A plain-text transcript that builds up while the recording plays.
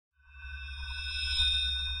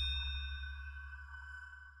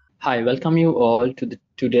Hi, welcome you all to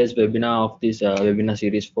today's webinar of this webinar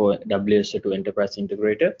series for WSO2 Enterprise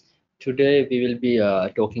Integrator. Today we will be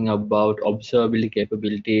talking about observability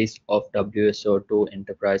capabilities of WSO2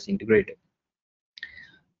 Enterprise Integrator.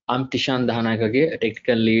 I'm Tishan Dahanakage, a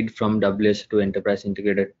technical lead from WSO2 Enterprise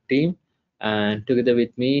Integrator team, and together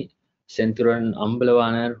with me, Senthuran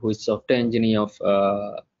Ambalawanar, who is software engineer of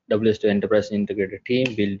WSO2 Enterprise Integrator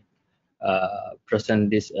team, will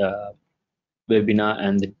present this webinar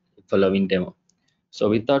and the following demo. So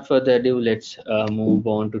without further ado, let's move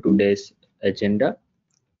on to today's agenda.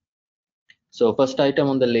 So first item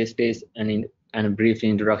on the list is a brief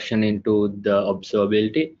introduction into the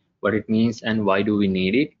observability, what it means and why do we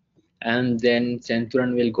need it. And then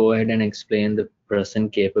Senthuran will go ahead and explain the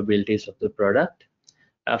present capabilities of the product.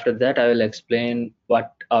 After that, I will explain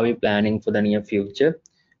what are we planning for the near future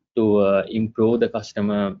to improve the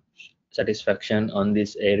customer satisfaction on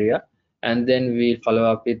this area. And then we'll follow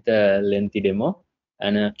up with a lengthy demo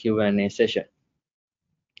and a Q&A session.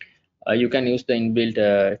 You can use the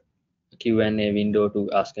inbuilt Q&A window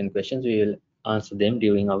to ask any questions. We will answer them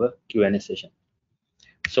during our Q&A session.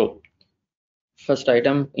 So, first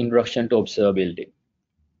item, introduction to observability.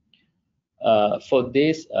 For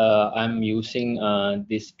this, I'm using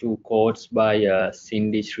these two quotes by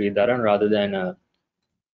Cindy Sridharan rather than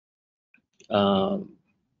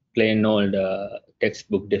plain old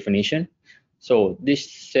textbook definition. So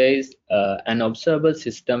this says an observable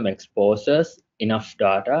system exposes enough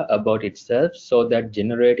data about itself so that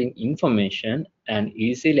generating information and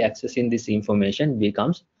easily accessing this information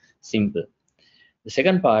becomes simple. The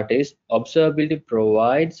second part is observability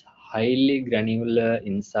provides highly granular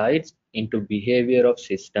insights into behavior of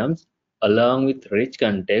systems along with rich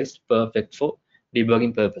context perfect for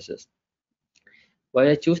debugging purposes.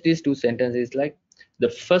 Why I choose these two sentences, like the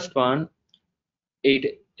first one,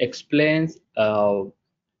 it explains how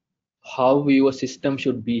your system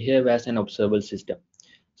should behave as an observable system.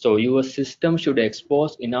 So your system should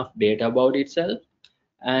expose enough data about itself,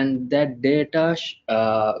 and that data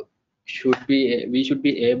we should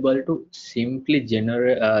be able to simply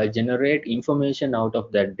generate information out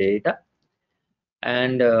of that data,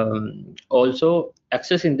 and also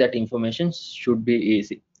accessing that information should be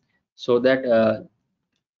easy, so that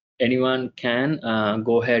anyone can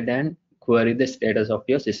go ahead and query the status of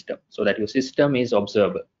your system, so that your system is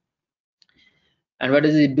observable. And what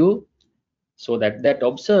does it do? So that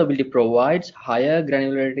observability provides higher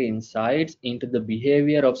granularity insights into the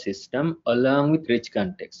behavior of system along with rich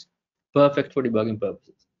context, perfect for debugging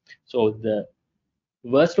purposes. So the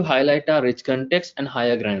words to highlight are rich context and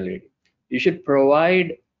higher granularity. You should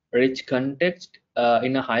provide rich context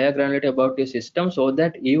in a higher granularity about your system, so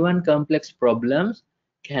that even complex problems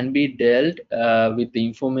can be dealt with the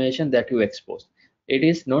information that you expose. It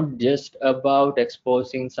is not just about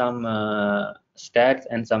exposing some stats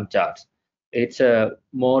and some charts. It's a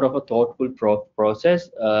more of a thoughtful process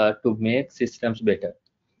to make systems better.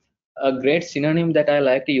 A great synonym that I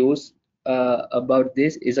like to use about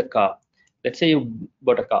this is a car. Let's say you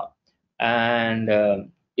bought a car, and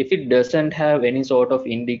if it doesn't have any sort of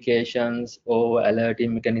indications or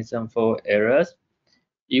alerting mechanism for errors,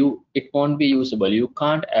 it won't be usable. You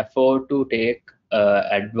can't afford to take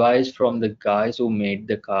advice from the guys who made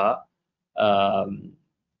the car um,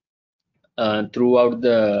 throughout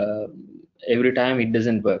the every time it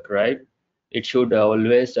doesn't work, right? It should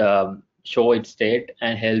always show its state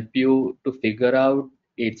and help you to figure out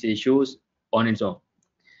its issues on its own.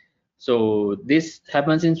 So this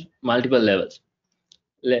happens in multiple levels.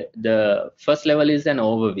 The first level is an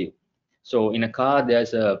overview. So in a car,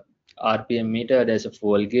 there's a RPM meter, there's a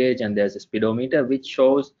fuel gauge, and there's a speedometer, which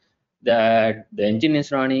shows that the engine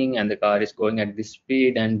is running and the car is going at this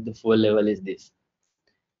speed and the fuel level is this.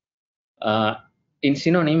 In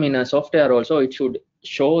synonym, in a software also, it should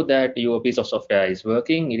show that your piece of software is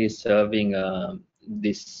working, it is serving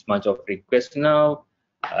this much of request now,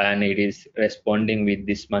 and it is responding with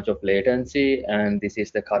this much of latency, and this is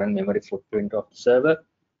the current memory footprint of the server,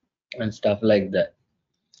 and stuff like that.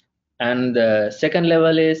 And the second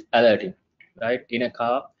level is alerting, right? In a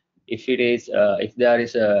car, if there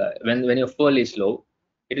is a when your fuel is low,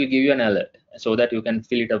 it will give you an alert so that you can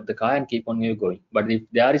fill it up the car and keep on going. But if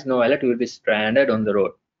there is no alert, you will be stranded on the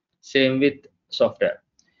road. Same with software.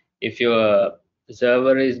 If your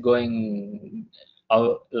server is going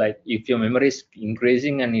out, like if your memory is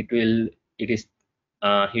increasing and it is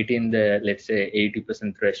hitting the, let's say,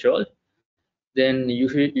 80% threshold, then you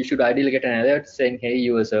should ideally get an alert saying, hey,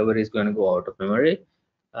 your server is going to go out of memory.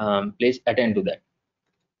 Please attend to that.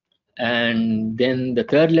 And then the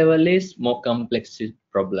third level is more complex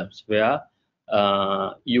problems, where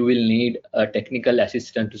you will need a technical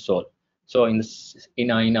assistant to solve. So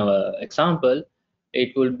in our example,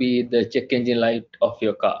 it will be the check engine light of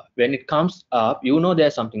your car. When it comes up, you know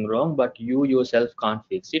there's something wrong, but you yourself can't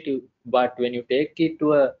fix it. But when you take it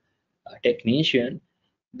to a technician,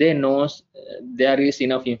 they knows there is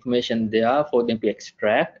enough information there for them to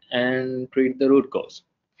extract and treat the root cause.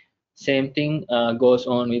 Same thing goes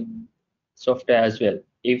on with software as well.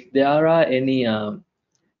 If there are any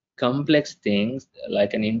complex things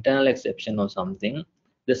like an internal exception or something,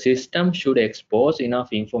 the system should expose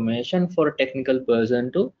enough information for a technical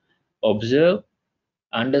person to observe,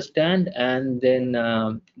 understand, and then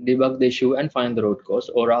debug the issue and find the root cause,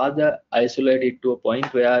 or rather isolate it to a point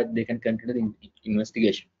where they can continue the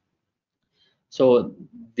investigation. So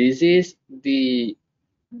this is the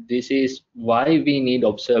this is why we need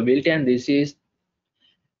observability, and this is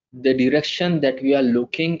the direction that we are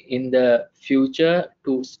looking in the future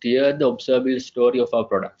to steer the observability story of our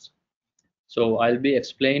products. So I'll be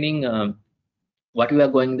explaining what we are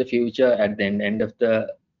going in the future at the end of the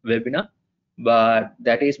webinar, but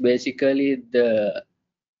that is basically the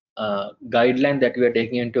guideline that we are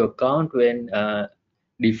taking into account when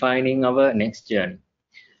defining our next journey.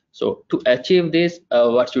 So to achieve this,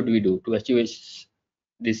 what should we do to achieve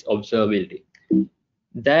this observability?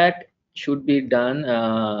 That should be done,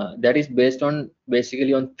 that is based on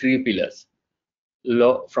basically on three pillars.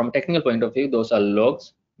 From technical point of view, those are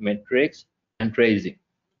logs, metrics, and tracing.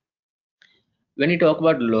 When you talk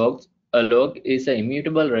about logs, a log is an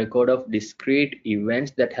immutable record of discrete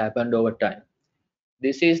events that happened over time.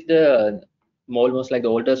 This is the almost like the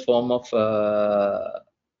oldest form of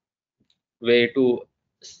way to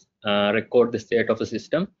record the state of the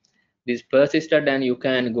system. This persisted, and you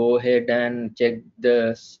can go ahead and check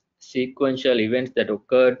the sequential events that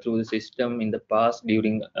occurred through the system in the past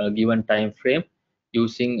during a given time frame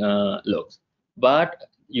using logs. But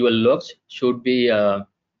your logs should be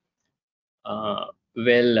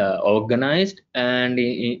well organized, and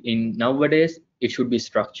in nowadays it should be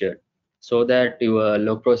structured so that your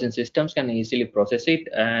log processing systems can easily process it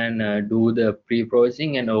and do the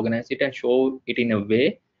pre-processing and organize it and show it in a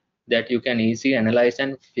way that you can easily analyze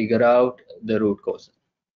and figure out the root cause.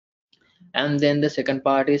 And then the second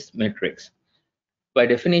part is metrics. By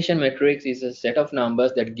definition, metrics is a set of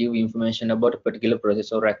numbers that give information about a particular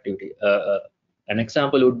process or activity. An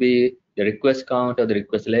example would be the request count or the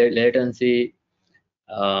request latency,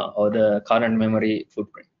 or the current memory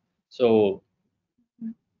footprint. So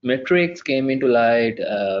metrics came into light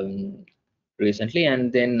recently,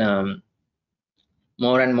 and then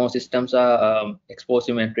more and more systems are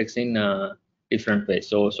exposing metrics in different ways.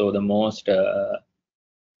 So the most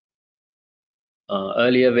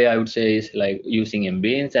earlier way I would say is like using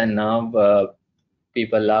mbeans, and now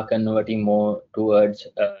people are converting more towards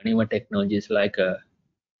newer technologies like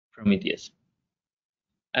Prometheus.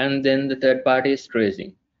 And then the third part is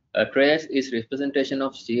tracing. A trace is representation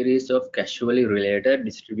of series of casually related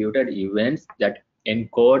distributed events that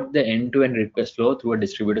encode the end-to-end request flow through a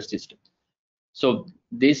distributed system. So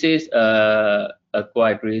this is a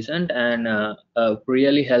quite recent and a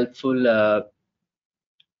really helpful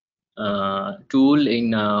tool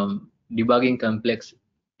in debugging complex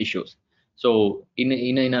issues. So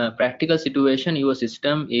in a practical situation, your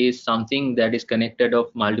system is something that is connected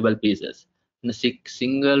of multiple pieces. And a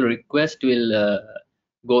single request will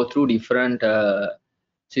go through different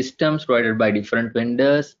systems provided by different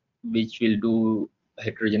vendors, which will do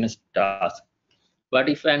heterogeneous tasks. But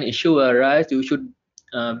if an issue arises, you should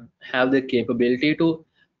have the capability to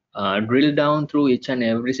drill down through each and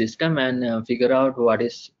every system and figure out what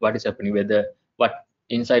is happening, whether what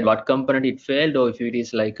inside what component it failed, or if it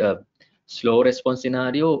is like a slow response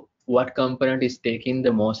scenario, what component is taking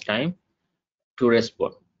the most time to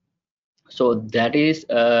respond. So that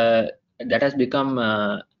has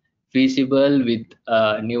become feasible with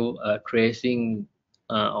new tracing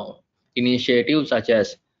initiatives such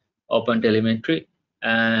as OpenTelemetry,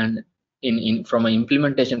 and from an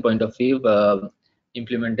implementation point of view,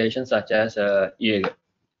 implementation such as Jaeger.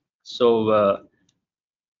 So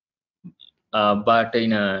but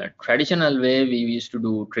in a traditional way, we used to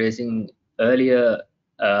do tracing earlier,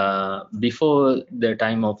 before the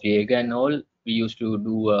time of Jaeger and all. We used to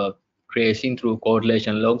do tracing through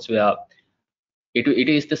correlation logs, where it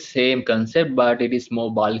is the same concept, but it is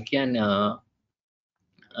more bulky, and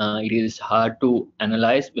it is hard to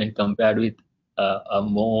analyze when compared with a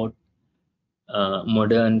more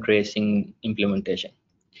modern tracing implementation.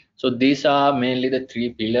 So these are mainly the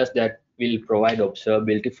three pillars that will provide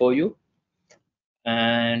observability for you,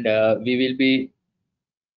 and we will be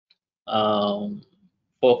um,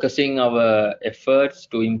 focusing our efforts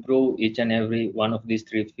to improve each and every one of these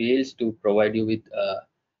three fields to provide you with a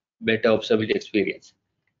better observability experience.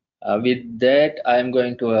 With that, I am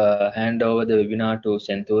going to hand over the webinar to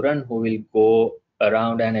Senthuran, who will go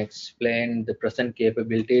around and explain the present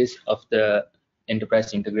capabilities of the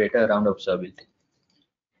enterprise integrator around observability.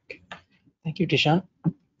 Thank you, Tishan.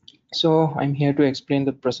 So I'm here to explain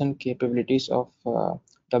the present capabilities of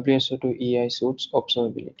WSO2 EI suits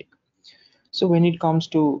observability. So when it comes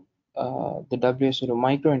to the WSO2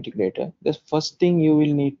 micro integrator, the first thing you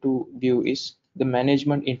will need to view is the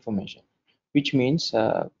management information, which means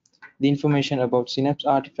the information about Synapse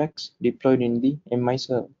artifacts deployed in the MI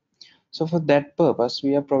server. So for that purpose,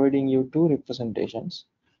 we are providing you two representations.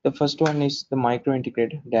 The first one is the micro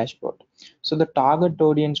integrated dashboard. So the target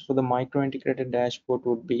audience for the micro integrated dashboard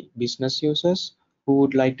would be business users who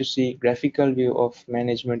would like to see graphical view of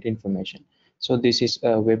management information. So this is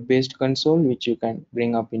a web-based console which you can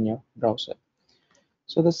bring up in your browser.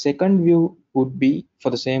 So the second view would be for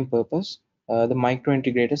the same purpose, the micro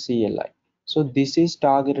integrator CLI. So this is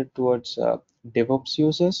targeted towards DevOps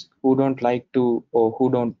users who don't like to or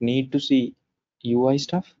who don't need to see UI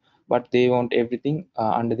stuff, but they want everything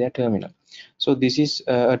under their terminal. So this is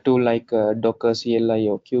a tool like Docker CLI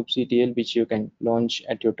or kubectl, which you can launch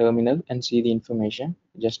at your terminal and see the information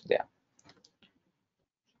just there.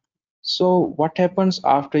 So what happens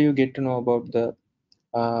after you get to know about the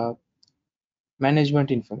uh,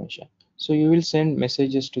 management information? So you will send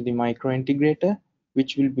messages to the micro integrator,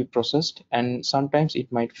 which will be processed, and sometimes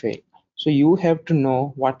it might fail. So you have to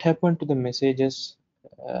know what happened to the messages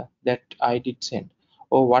that I did send,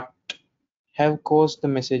 or what have caused the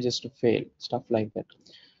messages to fail, stuff like that.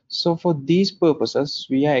 So for these purposes,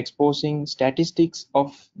 we are exposing statistics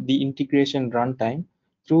of the integration runtime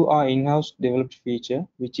through our in-house developed feature,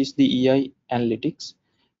 which is the EI analytics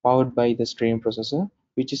powered by the stream processor,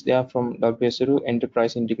 which is there from WSO2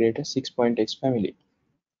 Enterprise Integrator 6.x family.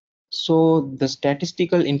 So the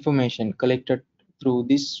statistical information collected through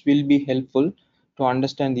this will be helpful to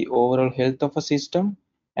understand the overall health of a system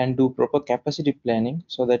and do proper capacity planning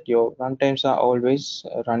so that your runtimes are always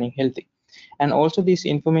running healthy. And also this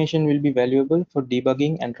information will be valuable for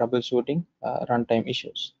debugging and troubleshooting runtime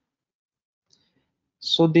issues.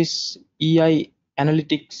 So this EI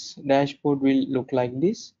analytics dashboard will look like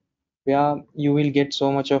this, where you will get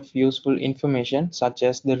so much of useful information such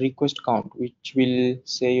as the request count, which will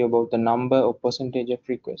say about the number or percentage of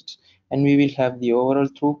requests. And we will have the overall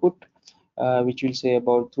throughput, which will say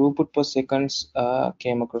about throughput per seconds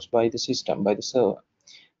came across by the system, by the server.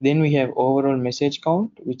 Then we have overall message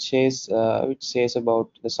count, which says about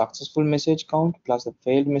the successful message count plus the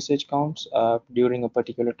failed message counts during a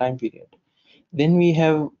particular time period. Then we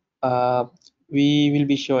will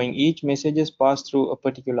be showing each messages passed through a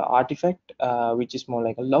particular artifact, which is more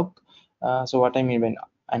like a log. So what I mean when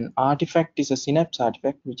an artifact is a Synapse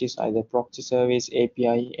artifact, which is either proxy service,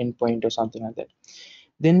 API, endpoint, or something like that.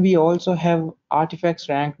 Then we also have artifacts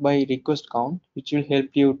ranked by request count, which will help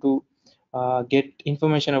you to get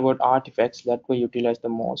information about artifacts that were utilized the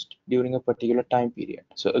most during a particular time period.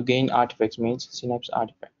 So again, artifacts means Synapse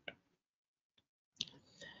artifact.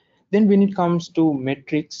 Then when it comes to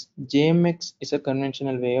metrics, JMX is a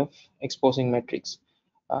conventional way of exposing metrics.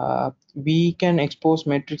 We can expose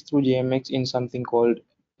metrics through JMX in something called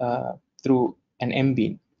through an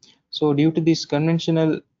MBean. So due to this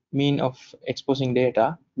conventional mean of exposing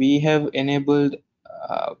data, we have enabled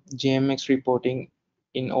JMX reporting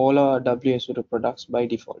in all our WSO2 products by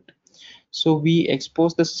default. So we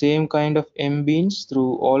expose the same kind of MBeans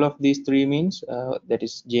through all of these three means, that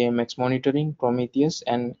is JMX monitoring, Prometheus,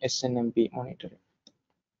 and SNMP monitoring.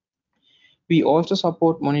 We also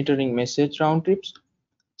support monitoring message round trips.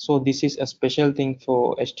 So this is a special thing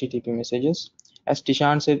for HTTP messages. As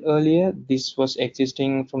Tishan said earlier, this was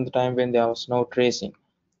existing from the time when there was no tracing.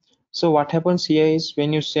 So what happens here is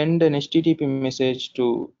when you send an HTTP message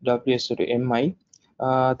to WSO2 MI,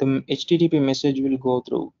 the HTTP message will go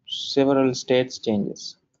through several states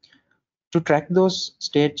changes. To track those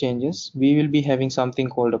state changes, we will be having something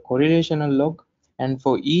called a correlational log, and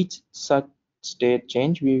for each such state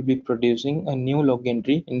change, we will be producing a new log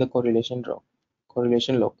entry in the correlation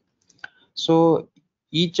log. So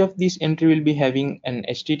each of these entry will be having an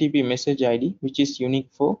HTTP message ID, which is unique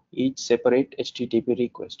for each separate HTTP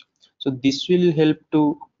request. So this will help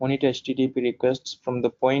to monitor HTTP requests from the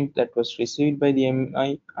point that was received by the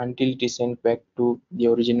MI until it is sent back to the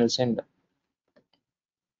original sender.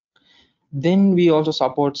 Then we also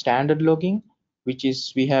support standard logging, which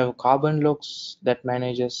is we have carbon logs that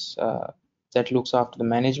manages that looks after the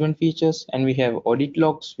management features, and we have audit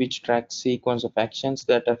logs, which tracks sequence of actions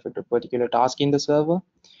that affect a particular task in the server.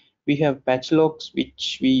 We have patch logs,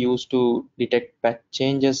 which we use to detect patch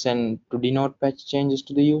changes and to denote patch changes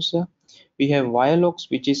to the user. We have wire logs,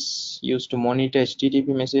 which is used to monitor HTTP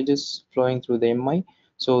messages flowing through the MI.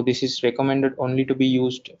 So this is recommended only to be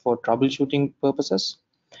used for troubleshooting purposes.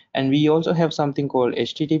 And we also have something called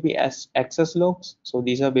HTTP as access logs. So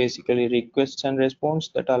these are basically requests and response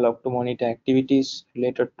that are logged to monitor activities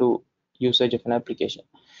related to usage of an application.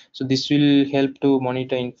 So this will help to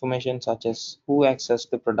monitor information such as who accessed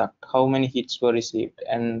the product, how many hits were received,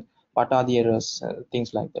 and what are the errors,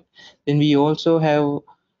 things like that. Then we also have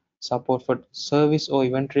support for service or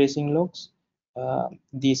event tracing logs.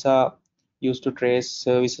 These are used to trace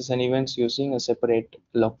services and events using a separate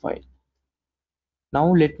log file.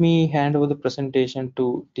 Now let me hand over the presentation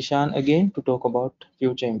to Tishan again to talk about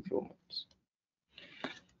future improvements.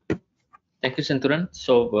 Thank you, Senturan.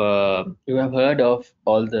 So you have heard of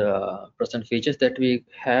all the present features that we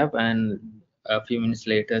have, and a few minutes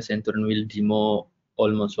later, Senturan will demo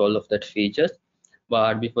almost all of that features.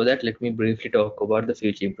 But before that, let me briefly talk about the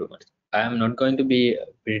future improvements. I am not going to be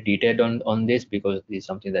very detailed on this because this is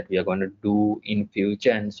something that we are going to do in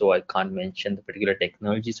future, and so I can't mention the particular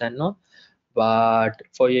technologies and all. But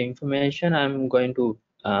for your information, I'm going to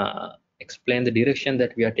explain the direction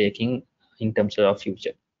that we are taking in terms of our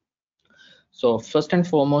future. So first and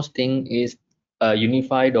foremost thing is a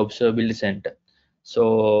unified observability center.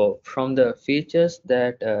 So from the features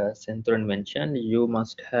that Senturan mentioned, you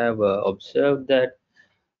must have observed that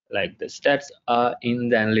like the stats are in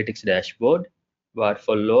the analytics dashboard, but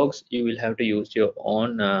for logs, you will have to use your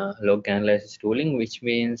own log analysis tooling, which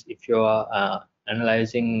means if you are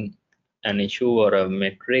analyzing an issue or a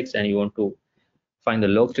metrics and you want to find the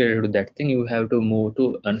logs related to that thing, you have to move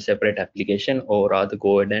to a separate application or rather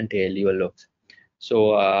go ahead and tail your logs.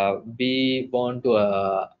 So we want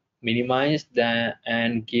to minimize that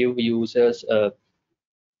and give users a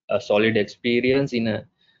solid experience in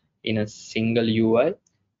a single UI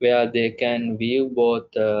where they can view both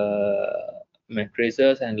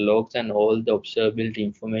matrices and logs and all the observability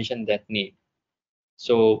information that need.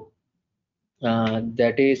 So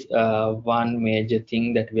that is one major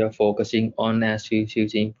thing that we are focusing on as future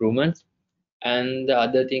improvements. And the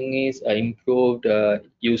other thing is improved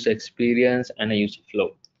user experience and a user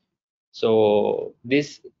flow. So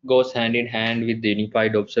this goes hand in hand with the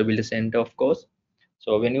unified observability center, of course.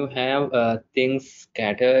 So when you have things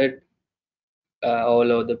scattered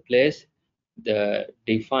all over the place, the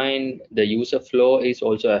user flow is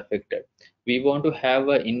also affected. We want to have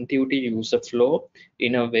an intuitive user flow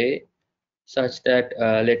in a way such that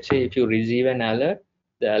let's say if you receive an alert,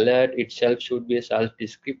 the alert itself should be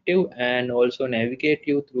self-descriptive and also navigate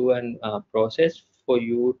you through an process for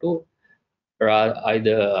you to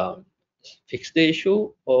either fix the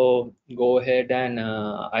issue or go ahead and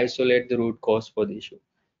isolate the root cause for the issue.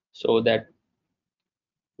 So that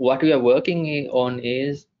what we are working on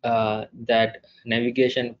is that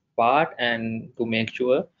navigation part, and to make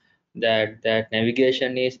sure that that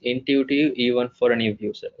navigation is intuitive even for a new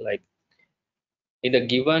user. Like in the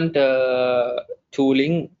given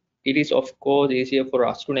tooling, it is of course easier for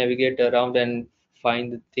us to navigate around and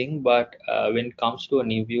find the thing, but when it comes to a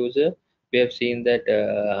new user, we have seen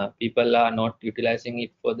that people are not utilizing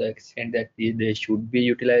it for the extent that they should be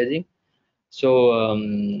utilizing. So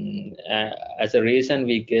as a reason,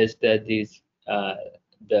 we guess that this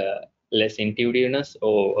the less intuitiveness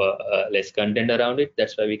or less content around it.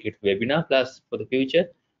 That's why we create webinar. Plus, for the future,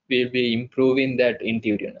 we'll be improving that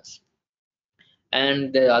intuitiveness.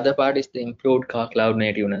 And the other part is the improved cloud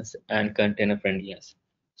nativeness and container friendliness.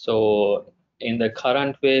 So in the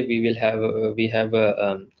current way, we have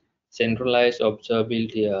a centralized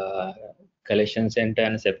observability collection center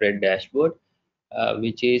and a separate dashboard,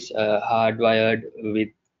 which is hardwired with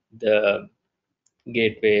the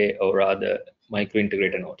gateway or rather micro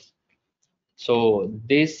integrator nodes. So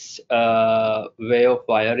this way of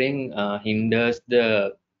wiring hinders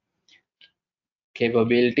the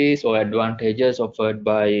capabilities or advantages offered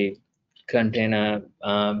by container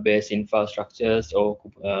based infrastructures or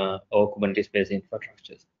Kubernetes based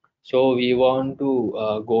infrastructures. So we want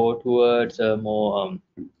to go towards a more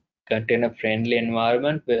container friendly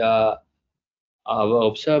environment where our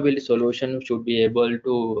observability solution should be able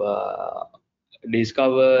to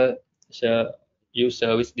discover so use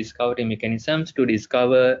service discovery mechanisms to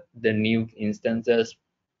discover the new instances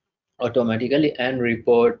automatically and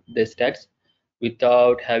report the stats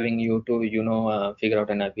without having you to figure out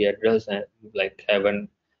an IP address and like have an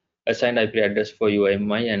assigned IP address for your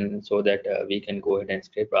MI, and so that we can go ahead and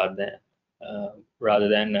scrape rather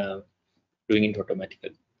than doing it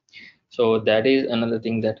automatically. So that is another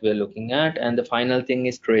thing that we're looking at. And the final thing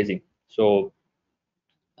is tracing. So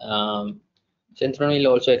Sentron will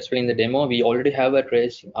also explain the demo. We already have a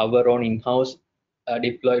trace, our own in-house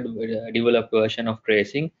deployed developed version of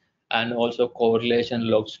tracing, and also correlation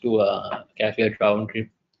logs to calculate round trip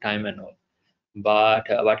time and all. But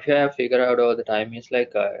what we have figured out over the time is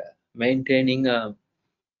like maintaining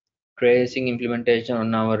tracing implementation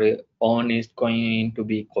on our own is going to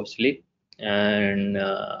be costly, and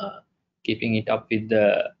keeping it up with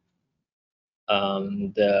the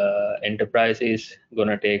enterprise is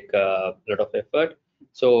gonna take a lot of effort.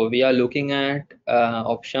 So we are looking at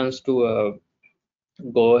options to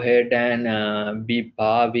go ahead and be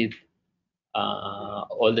par with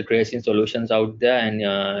all the tracing solutions out there,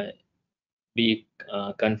 and be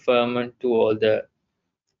conformant to all the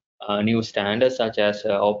new standards such as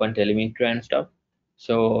open telemetry and stuff.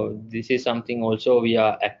 So this is something also we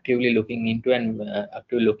are actively looking into, and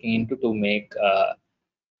actively looking into to make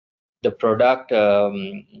the product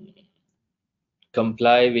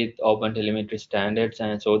comply with open telemetry standards,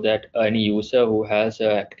 and so that any user who has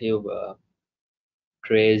active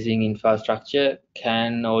tracing infrastructure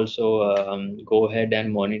can also go ahead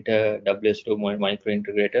and monitor WSO2 micro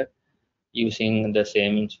integrator using the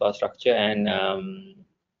same infrastructure, and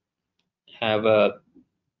have a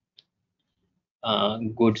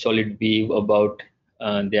good solid view about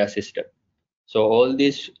their system. So all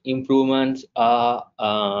these improvements are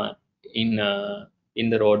in the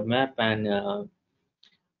roadmap, and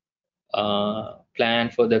plan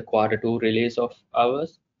for the quarter 2 release of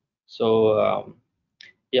ours. So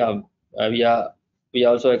yeah, we are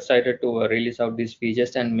also excited to release out these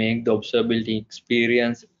features and make the observability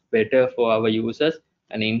experience better for our users.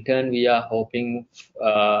 And in turn, we are hoping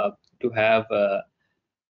to have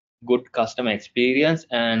good customer experience,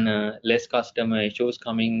 and less customer issues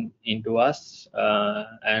coming into us,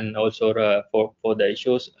 and also for the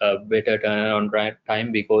issues better turnaround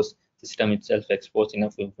time, because system itself exposes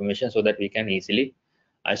enough information so that we can easily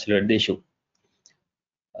isolate the issue.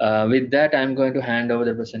 With that, I'm going to hand over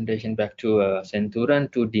the presentation back to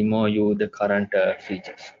Senturan to demo you the current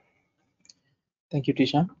features. Thank you,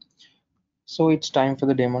 Tisha. So it's time for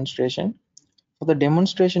the demonstration. For the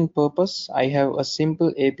demonstration purpose, I have a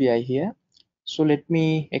simple API here. So let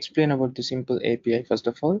me explain about the simple API first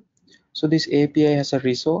of all. So this API has a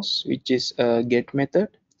resource which is a get method.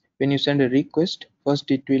 When you send a request, first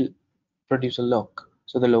it will produce a log.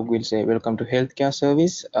 So the log will say welcome to healthcare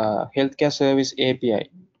service, healthcare service API.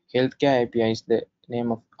 Healthcare API is the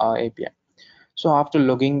name of our API. So after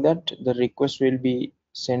logging that, the request will be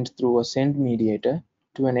sent through a send mediator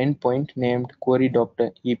to an endpoint named query doctor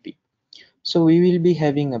EP. So we will be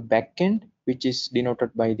having a backend which is denoted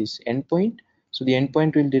by this endpoint. So the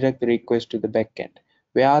endpoint will direct the request to the backend,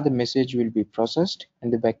 where the message will be processed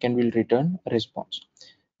and the backend will return a response.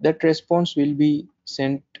 That response will be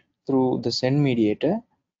sent through the send mediator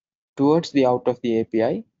towards the out of the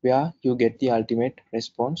API, where you get the ultimate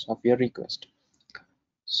response of your request.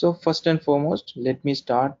 So first and foremost, let me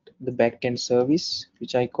start the backend service,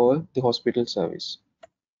 which I call the hospital service.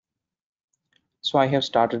 So I have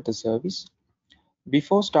started the service.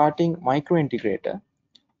 Before starting micro integrator,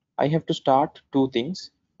 I have to start two things.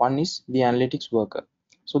 One is the analytics worker.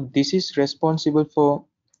 So this is responsible for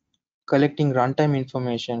collecting runtime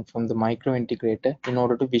information from the micro integrator in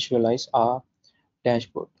order to visualize our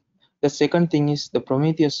dashboard. The second thing is the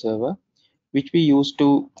Prometheus server, which we use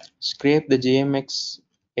to scrape the JMX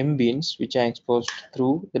mbeans which are exposed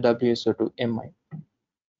through the WSO2 MI.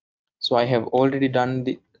 So I have already done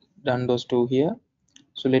those two here.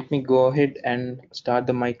 So let me go ahead and start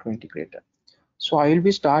the micro integrator. So I will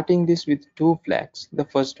be starting this with two flags. The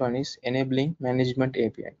first one is enabling management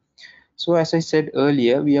API. So as I said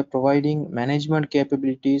earlier, we are providing management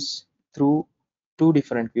capabilities through two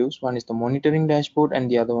different views. One is the monitoring dashboard and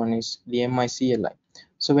the other one is the MI CLI.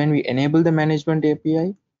 So when we enable the management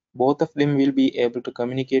API, both of them will be able to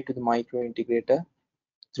communicate to the micro integrator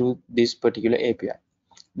through this particular API.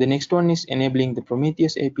 The next one is enabling the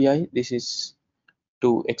Prometheus API. This is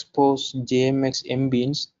to expose JMX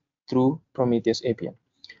mbeans through Prometheus API.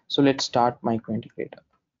 So let's start micro integrator.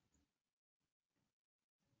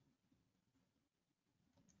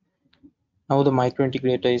 Now the micro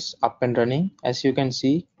integrator is up and running. As you can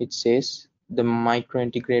see, it says the micro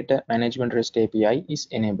integrator management REST API is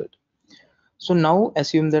enabled. So now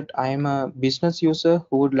assume that I am a business user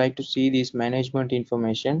who would like to see this management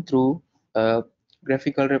information through a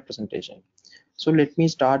graphical representation. So let me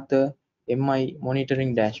start the MI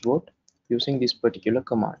monitoring dashboard using this particular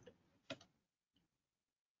command.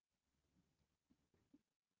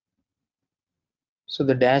 So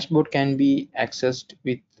the dashboard can be accessed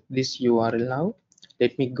with this URL now.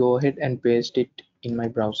 Let me go ahead and paste it in my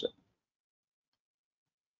browser.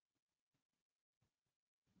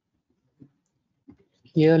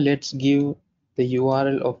 Here, let's give the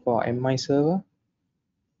URL of our MI server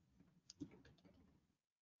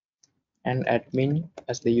and admin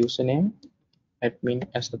as the username, admin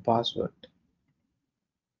as the password.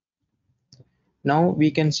 Now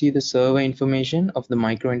we can see the server information of the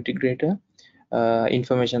microintegrator,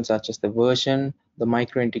 information such as the version, the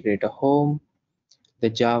microintegrator home, the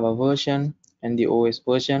Java version, and the OS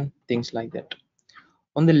version, things like that.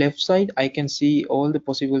 On the left side, I can see all the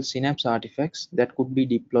possible Synapse artifacts that could be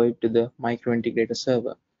deployed to the microintegrator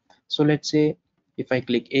server. So let's say if I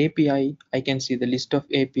click API, I can see the list of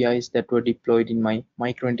APIs that were deployed in my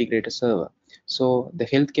microintegrator server. So the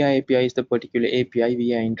healthcare API is the particular API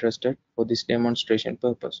we are interested for this demonstration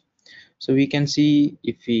purpose. So we can see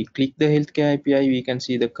if we click the healthcare API, we can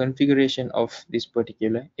see the configuration of this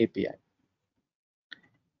particular API.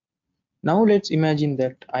 Now let's imagine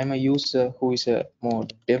that I'm a user who is a more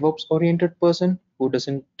DevOps oriented person who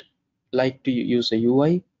doesn't like to use a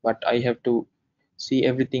UI, but I have to see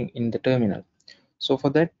everything in the terminal. So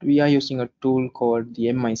for that, we are using a tool called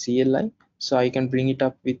the MI-CLI. So I can bring it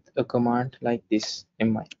up with a command like this,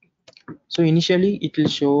 MI. So initially it will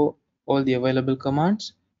show all the available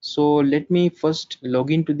commands. So let me first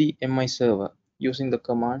log into the MI server using the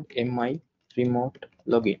command MI remote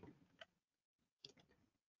login.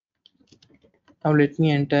 Now let me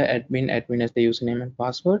enter admin as the username and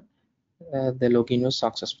password. The login was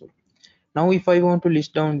successful. Now if I want to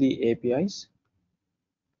list down the APIs,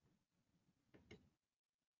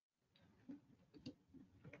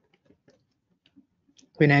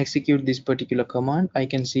 when I execute this particular command, I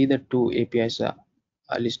can see that two APIs are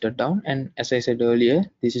listed down, and as I said earlier,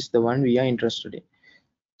 this is the one we are interested in.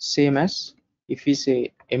 Same as if we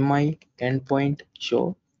say mi endpoint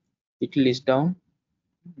show, it will list down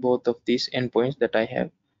both of these endpoints that I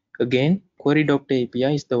have. Again, query doctor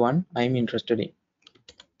API is the one I'm interested in.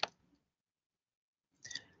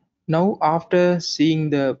 Now, after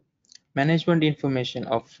seeing the management information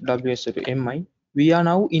of WSO2 MI, we are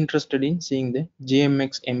now interested in seeing the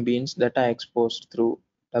JMX mbeans that are exposed through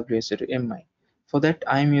WSO2 MI. For that,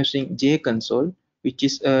 I am using JConsole, which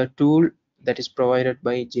is a tool that is provided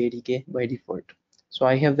by JDK by default. So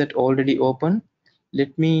I have that already open.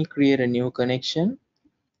 Let me create a new connection.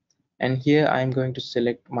 And here I'm going to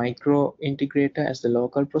select micro integrator as the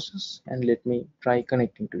local process, and let me try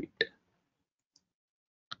connecting to it.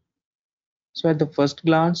 So at the first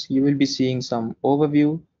glance, you will be seeing some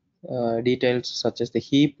overview details such as the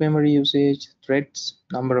heap memory usage, threads,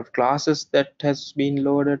 number of classes that has been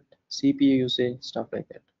loaded, CPU usage, stuff like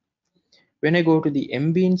that. When I go to the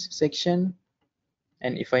mbeans section,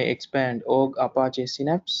 and if I expand org Apache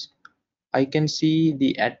Synapse, I can see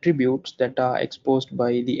the attributes that are exposed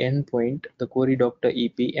by the endpoint, the query doctor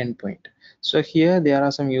EP endpoint. So here there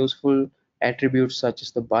are some useful attributes such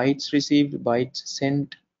as the bytes received, bytes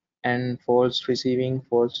sent, and false receiving,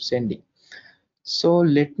 false sending. So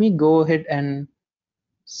let me go ahead and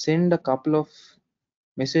send a couple of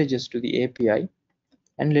messages to the API,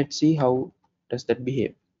 and let's see how does that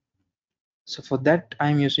behave. So for that,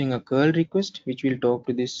 I'm using a curl request which will talk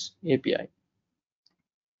to this API.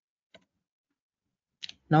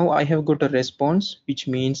 Now I have got a response, which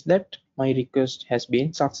means that my request has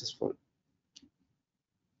been successful.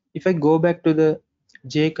 If I go back to the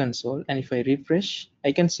JConsole and if I refresh,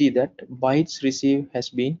 I can see that bytes received has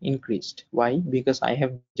been increased. Why? Because I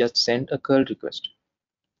have just sent a curl request.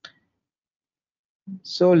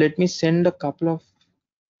 So let me send the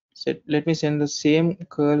same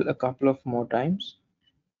curl a couple of more times.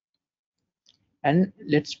 And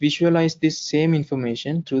let's visualize this same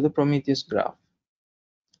information through the Prometheus graph.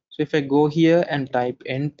 So if I go here and type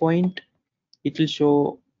endpoint, it will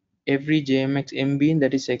show every JMX mbean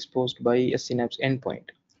that is exposed by a Synapse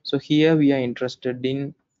endpoint. So here we are interested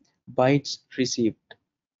in bytes received.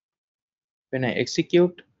 When I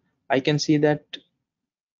execute, I can see that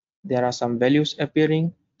there are some values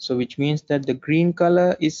appearing. So which means that the green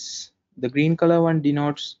color one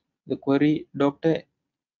denotes the query doctor.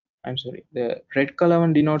 I'm sorry, the red color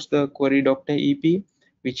one denotes the query doctor EP,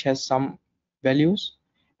 which has some values,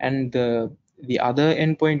 and the other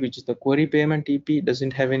endpoint, which is the query payment EP,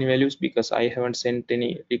 doesn't have any values because I haven't sent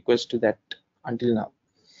any request to that until now.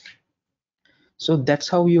 So that's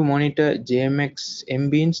how you monitor JMX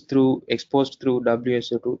mbeans exposed through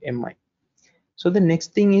WSO2 MI. So the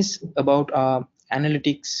next thing is about our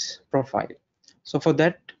analytics profile. So for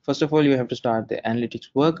that, first of all, you have to start the analytics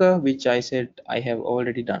worker, which I said I have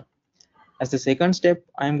already done. As the second step,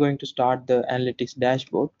 I'm going to start the analytics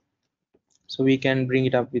dashboard. So we can bring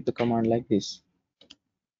it up with the command like this.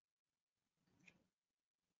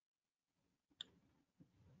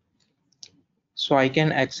 So I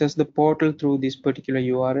can access the portal through this particular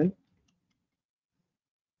URL.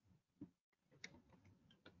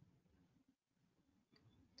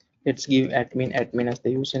 Let's give admin as the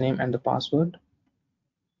username and the password.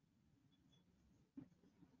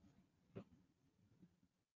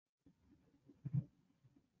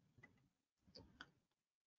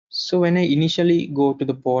 So when I initially go to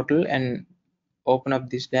the portal and open up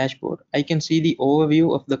this dashboard, I can see the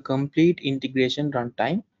overview of the complete integration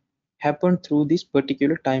runtime happened through this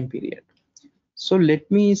particular time period. So let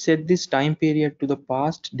me set this time period to the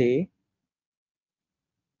past day.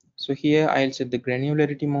 So here I'll set the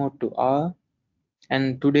granularity mode to R,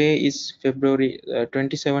 and today is February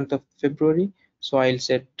 27th of February. So I'll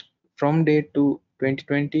set from date to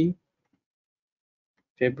 2020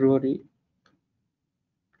 February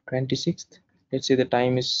 26th. Let's say the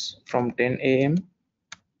time is from 10 a.m.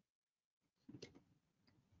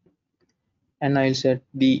 and I'll set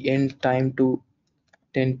the end time to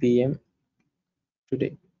 10 p.m.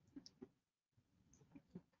 today.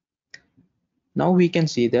 Now we can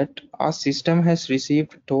see that our system has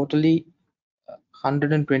received totally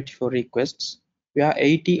 124 requests, where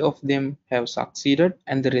 80 of them have succeeded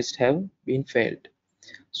and the rest have been failed.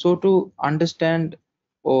 So to understand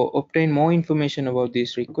or obtain more information about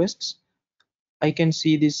these requests, I can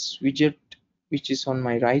see this widget which is on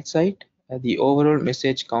my right side, the overall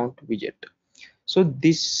message count widget. So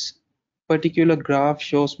this particular graph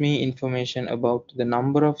shows me information about the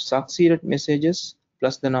number of succeeded messages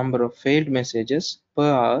plus the number of failed messages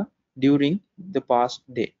per hour during the past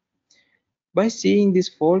day. By seeing this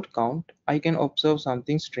fault count, I can observe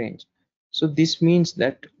something strange. So this means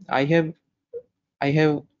that I have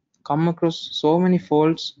come across so many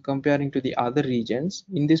faults comparing to the other regions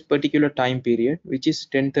in this particular time period, which is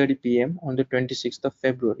 10:30 p.m. on the 26th of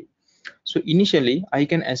February. So initially, I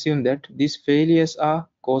can assume that these failures are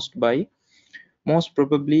caused by most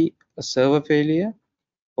probably a server failure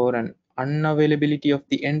or an unavailability of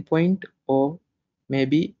the endpoint, or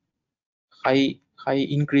maybe high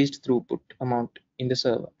increased throughput amount in the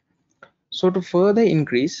server. So to further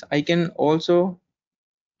increase, I can also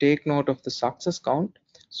take note of the success count.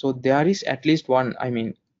 So there is at least one,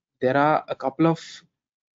 there are a couple of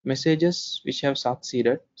messages which have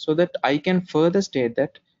succeeded, so that I can further state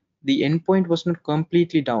that the endpoint was not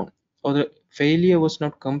completely down, or the failure was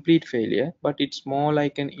not complete failure, but it's more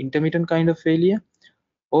like an intermittent kind of failure,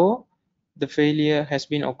 or the failure has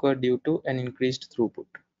been occurred due to an increased throughput.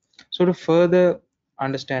 So to further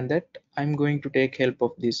understand that, I'm going to take help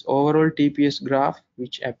of this overall TPS graph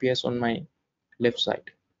which appears on my left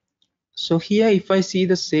side. So here, if I see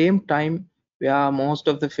the same time where most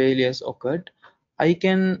of the failures occurred, I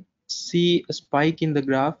can see a spike in the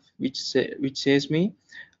graph which says me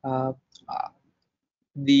uh, uh,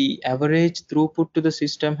 the average throughput to the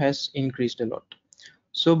system has increased a lot.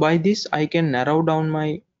 So by this, I can narrow down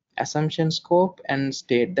my assumption scope and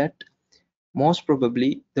state that most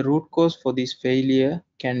probably the root cause for this failure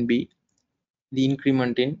can be the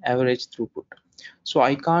increment in average throughput. So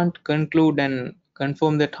I can't conclude and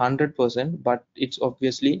confirm that 100%, but it's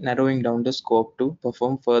obviously narrowing down the scope to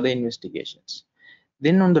perform further investigations.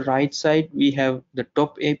 Then on the right side, we have the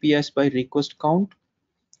top APIs by request count,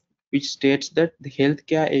 which states that the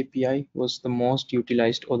healthcare API was the most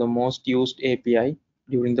utilized or the most used API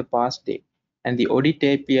during the past day, and the audit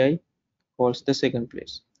API holds the second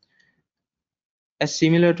place. As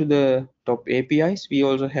similar to the top APIs, we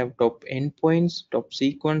also have top endpoints, top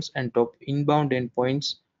sequence, and top inbound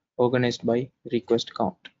endpoints organized by request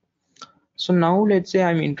count. So now let's say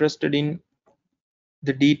I'm interested in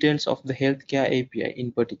the details of the healthcare API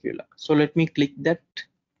in particular. So let me click that.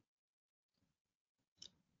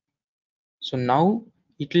 So now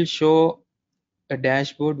it will show a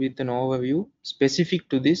dashboard with an overview specific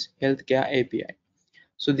to this healthcare API.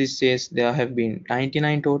 So this says there have been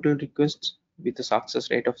 99 total requests with a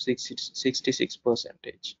success rate of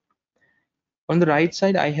 66%. On the right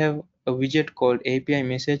side, I have a widget called API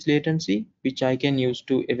message latency, which I can use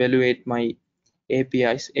to evaluate my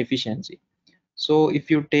API's efficiency. So if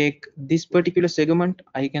you take this particular segment,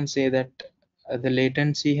 I can say that the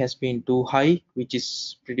latency has been too high, which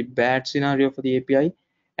is pretty bad scenario for the API.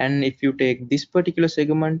 And if you take this particular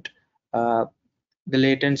segment, uh, the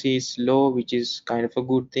latency is low, which is kind of a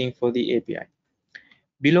good thing for the API.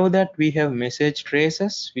 Below that, we have message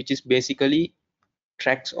traces, which is basically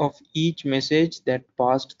tracks of each message that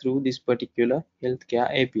passed through this particular healthcare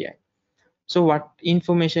API. So what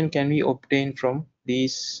information can we obtain from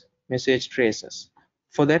these message traces.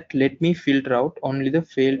 For that, let me filter out only the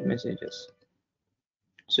failed messages.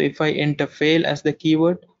 So if I enter fail as the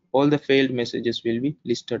keyword, all the failed messages will be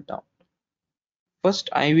listed down. First,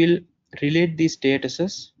 I will relate these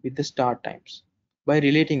statuses with the start times. By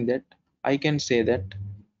relating that, I can say that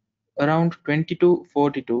around 20 to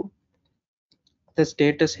 42, the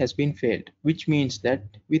status has been failed, which means that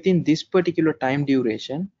within this particular time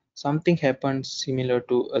duration, something happens similar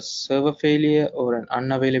to a server failure or an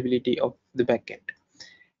unavailability of the backend.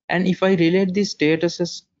 And if I relate these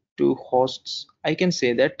statuses to hosts, I can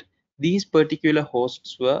say that these particular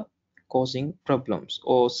hosts were causing problems,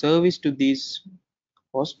 or service to these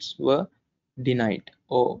hosts were denied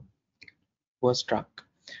or were struck.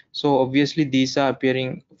 So obviously these are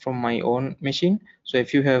appearing from my own machine. So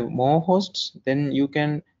if you have more hosts, then you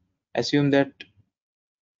can assume that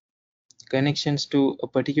connections to a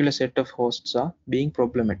particular set of hosts are being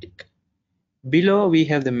problematic. Below we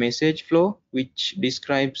have the message flow, which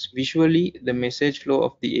describes visually the message flow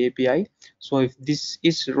of the API. So if this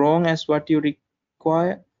is wrong as what you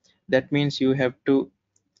require, that means you have to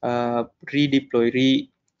redeploy,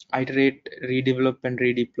 reiterate, redevelop and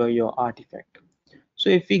redeploy your artifact. So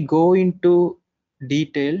if we go into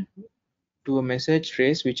detail to a message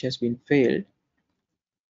trace which has been failed,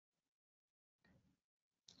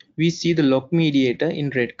 we see the lock mediator in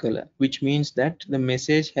red color, which means that the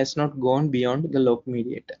message has not gone beyond the lock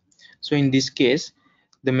mediator. So in this case,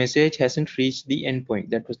 the message hasn't reached the endpoint.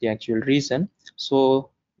 That was the actual reason. So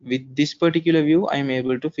with this particular view, I'm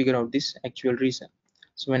able to figure out this actual reason.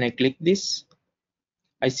 So when I click this,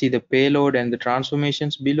 I see the payload and the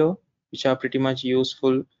transformations below, which are pretty much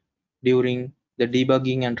useful during the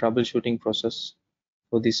debugging and troubleshooting process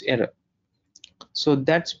for this error. So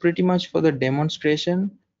that's pretty much for the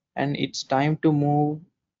demonstration, and it's time to move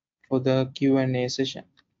for the Q&A session.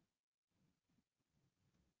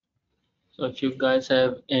 So if you guys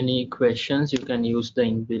have any questions, you can use the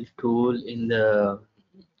inbuilt tool in the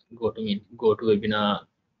GoToWebinar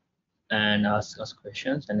and ask us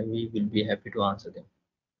questions, and we will be happy to answer them.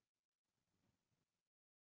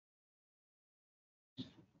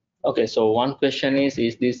 Okay, so one question is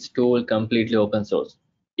this tool completely open source?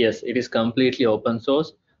 Yes, it is completely open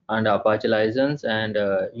source under Apache license, and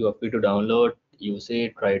you are free to download, use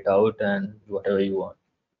it, try it out, and whatever you want.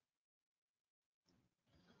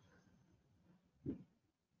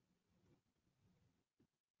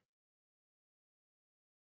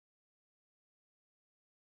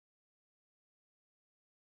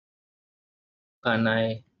 Can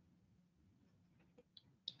I?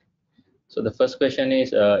 So the first question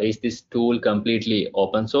is this tool completely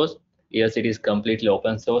open source? Yes, it is completely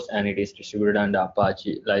open source, and it is distributed under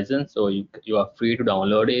Apache license. So you are free to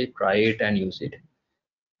download it, try it, and use it.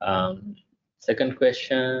 Second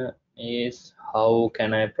question is, how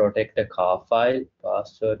can I protect a car file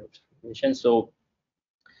password information? So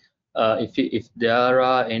if there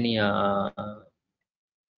are any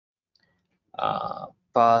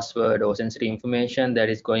password or sensitive information that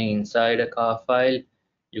is going inside a car file,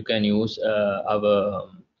 you can use our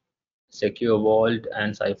secure vault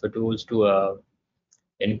and cipher tools to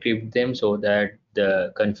encrypt them, so that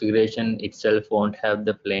the configuration itself won't have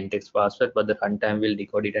the plain text password, but the runtime will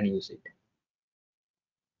decode it and use it.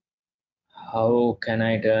 How can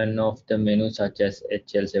I turn off the menu such as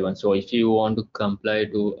HL7? So if you want to comply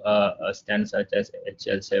to a standard such as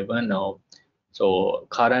HL7, now, so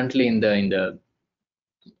currently in the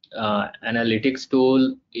analytics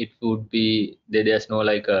tool, it would be there's no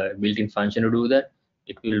like a built-in function to do that.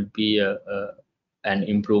 It will be an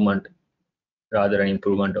improvement, rather an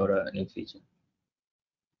improvement or a new feature.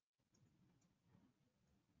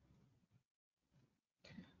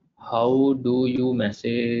 How do you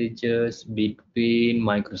messages between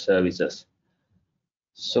microservices?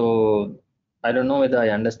 So I don't know whether I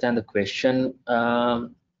understand the question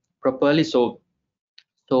properly. So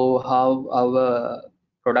how our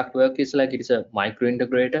product work is like, it's a micro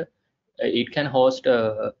integrator. It can host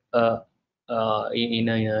in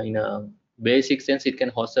a basic sense, it can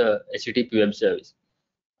host a HTTP web service,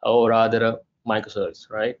 or rather a microservice,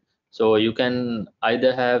 right? So you can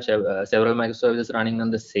either have several microservices running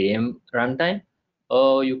on the same runtime,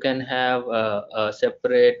 or you can have a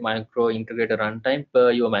separate micro integrator runtime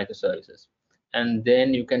per your microservices, and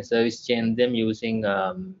then you can service chain them using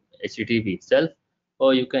HTTP itself,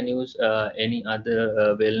 or you can use any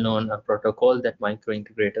other well-known protocol that micro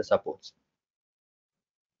integrator supports.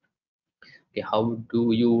 Okay, how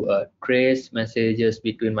do you trace messages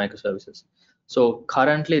between microservices? So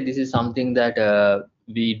currently this is something that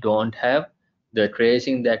we don't have. The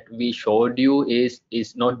tracing that we showed you is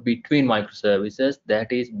not between microservices,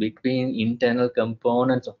 that is between internal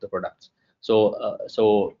components of the products.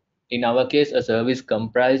 So in our case, a service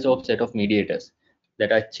comprised of set of mediators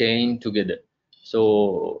that are chained together.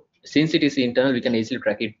 So since it is internal, we can easily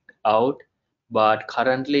track it out. But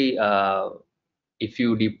currently, if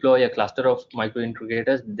you deploy a cluster of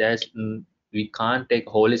microintegrators, we can't take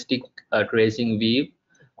holistic tracing view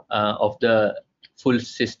of the full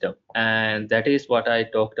system, and that is what I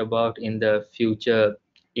talked about in the future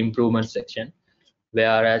improvement section,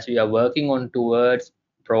 whereas we are working on towards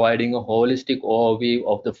providing a holistic overview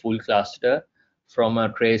of the full cluster from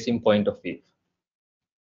a tracing point of view.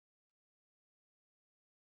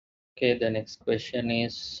 Okay, the next question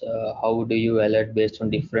is how do you alert based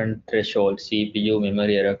on different thresholds, CPU,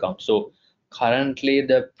 memory, error count? So currently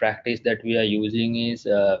the practice that we are using is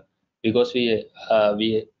because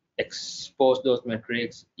we expose those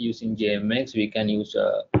metrics using JMX, we can use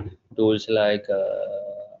tools like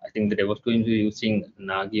I think the DevOps team is using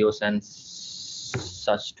Nagios and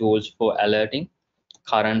such tools for alerting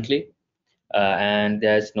currently, and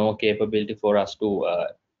there's no capability for us to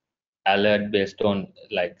alert based on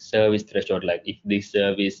like service threshold, like if this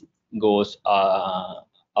service goes out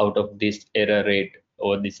of this error rate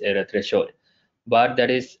or this error threshold. But that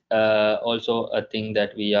is also a thing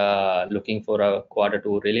that we are looking for a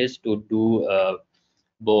Q2 release to do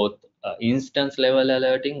both instance level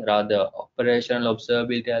alerting, rather operational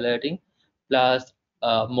observability alerting, plus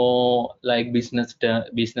more like business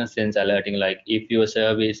sense alerting, like if your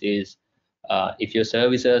services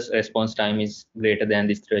response time is greater than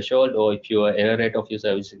this threshold, or if your error rate of your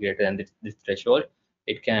service is greater than this threshold,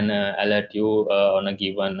 it can alert you on a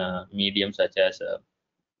given medium such as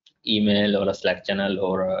email or a Slack channel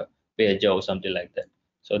or a page or something like that.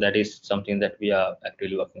 So that is something that we are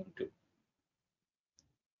actually working on.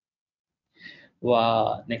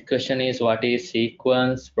 Wow. Next question is what is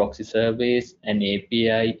sequence, proxy service, and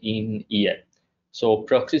API in EL? So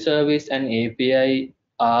proxy service and API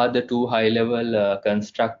are the two high-level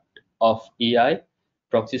construct of EI.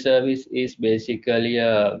 Proxy service is basically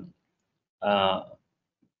uh, I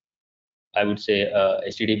would say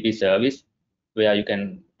HTTP service where you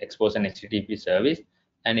can expose an HTTP service,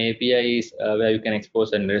 and API is where you can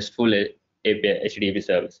expose a RESTful API HTTP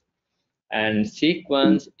service. And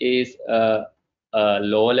sequence is a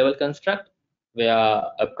lower level construct where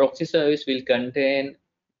a proxy service will contain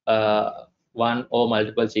one or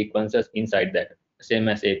multiple sequences inside that, same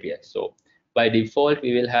as API. So by default,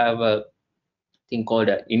 we will have a thing called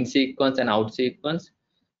a in sequence and out sequence,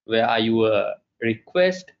 where your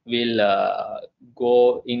request will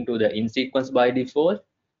go into the in sequence by default,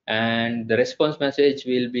 and the response message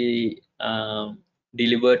will be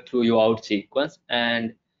delivered through your out sequence.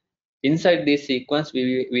 And inside this sequence,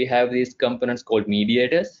 we have these components called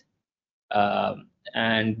mediators,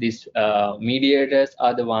 and these mediators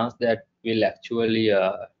are the ones that will actually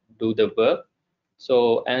do the work.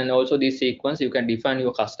 So, and also this sequence, you can define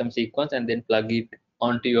your custom sequence and then plug it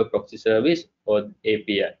onto your proxy service or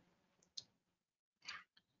API.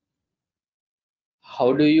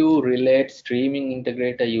 How do you relate streaming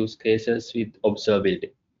integrator use cases with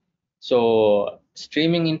observability? So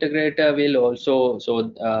streaming integrator will also,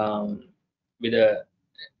 with a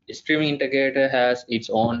streaming integrator has its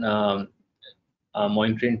own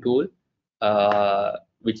monitoring tool,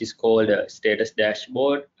 which is called a status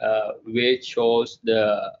dashboard, which shows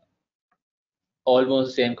the almost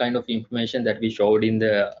the same kind of information that we showed in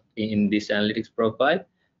this analytics profile.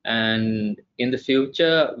 And in the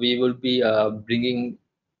future, we will be bringing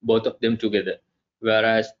both of them together.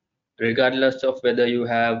 Whereas, regardless of whether you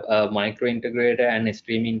have a micro integrator and a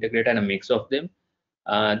stream integrator and a mix of them,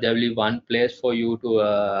 there will be one place for you to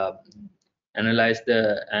analyze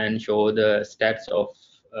and show the stats of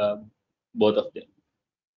uh, both of them,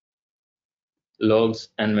 logs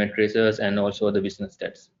and matrices, and also the business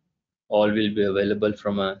stats. All will be available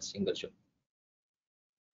from a single shop.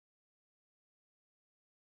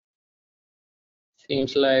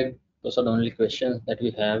 Seems like those are the only questions that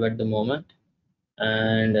we have at the moment,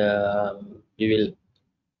 and we will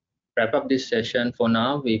wrap up this session for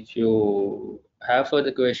now. If you have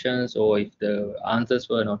further questions or if the answers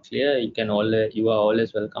were not clear, you are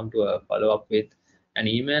always welcome to follow up with an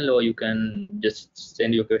email, or you can just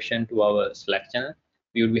send your question to our Slack channel.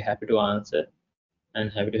 We would be happy to answer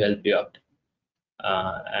and happy to help you out.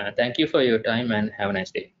 Thank you for your time and have a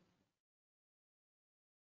nice day.